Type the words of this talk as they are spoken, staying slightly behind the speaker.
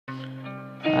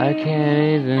I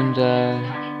can't even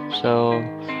die, so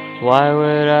why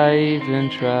would I even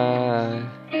try?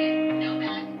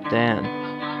 Damn,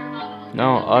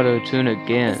 no auto-tune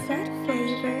again.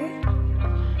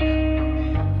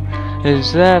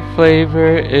 Is that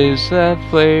flavor? Is that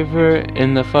flavor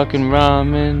in the fucking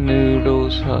ramen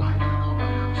noodles? Huh?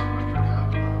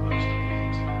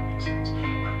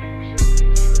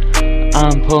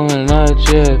 I'm pulling a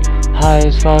jib, high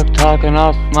as fuck, talking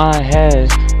off my head.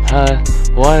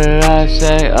 What did I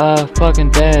say?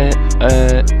 Fucking dead.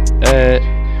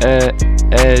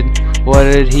 What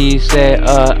did he say?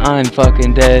 I'm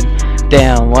fucking dead.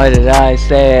 Damn, what did I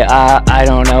say? I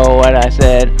don't know what I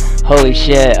said. Holy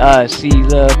shit, see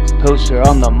the poster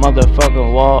on the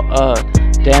motherfucking wall.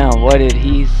 Damn, what did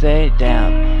he say?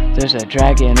 Damn, there's a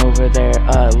dragon over there.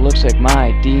 Looks like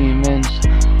my demons.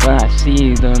 When I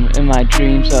see them in my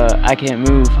dreams, I can't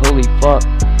move. Holy fuck,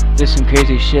 this some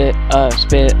crazy shit.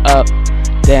 Spit up.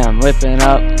 Damn, whipping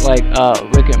up like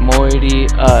Rick and Morty,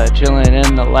 chilling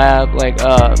in the lab like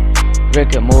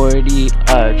Rick and Morty,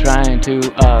 trying to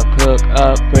cook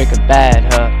up Breaking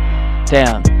Bad,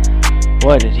 Damn,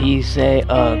 what did he say?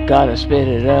 Gotta spit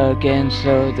it again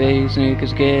so these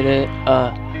niggas get it.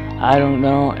 I don't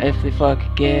know if they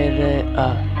fucking get it,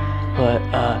 but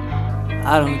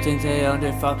I don't think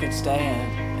they fucking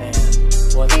stand. And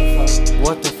what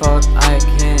the fuck, I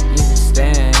can't even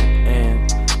stand. And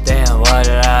damn, what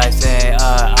did I say?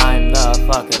 I'm the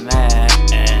fucking man.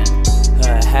 And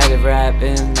I had to rap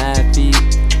in that beat,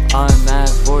 on that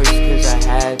voice, cause I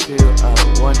had to,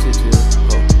 wanted to.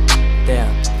 Oh,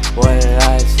 damn, what did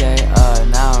I say?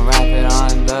 Now I'm rapping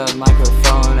on the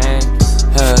microphone and,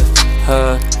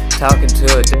 talking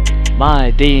to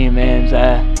my demons.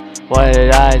 What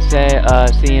did I say?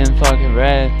 Seeing fucking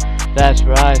red. That's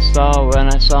what I saw when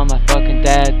I saw my fucking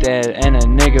dad dead, and a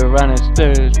nigga running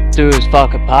through his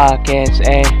fucking pockets,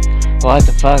 eh? What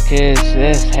the fuck is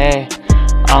this, hey?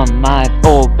 On my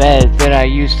old bed that I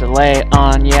used to lay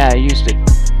on, yeah, I used to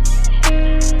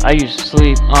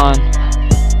sleep on.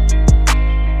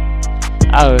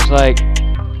 I was like,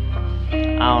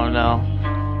 I don't know,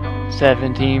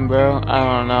 17, bro, I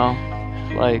don't know,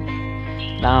 like,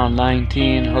 now I'm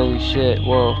 19, holy shit,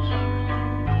 whoa.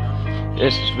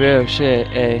 This is real shit,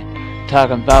 eh?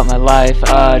 Talking about my life,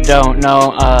 don't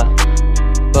know,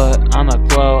 but I'ma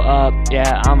glow up,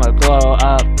 yeah, I'ma glow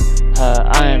up.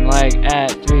 I'm like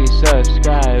at 3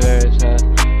 subscribers,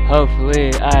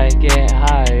 hopefully I get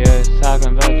higher.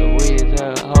 Talking about the weed,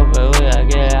 hopefully I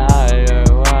get higher.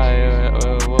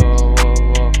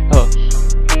 Whoa.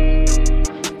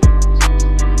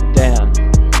 Damn,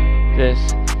 this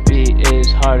beat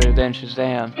is harder than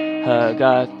Shazam.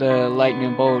 Got the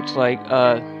lightning bolts like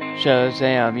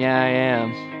Shazam, yeah I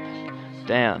am.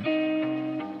 Damn,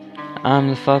 I'm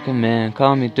the fucking man,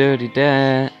 call me Dirty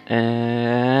Dan.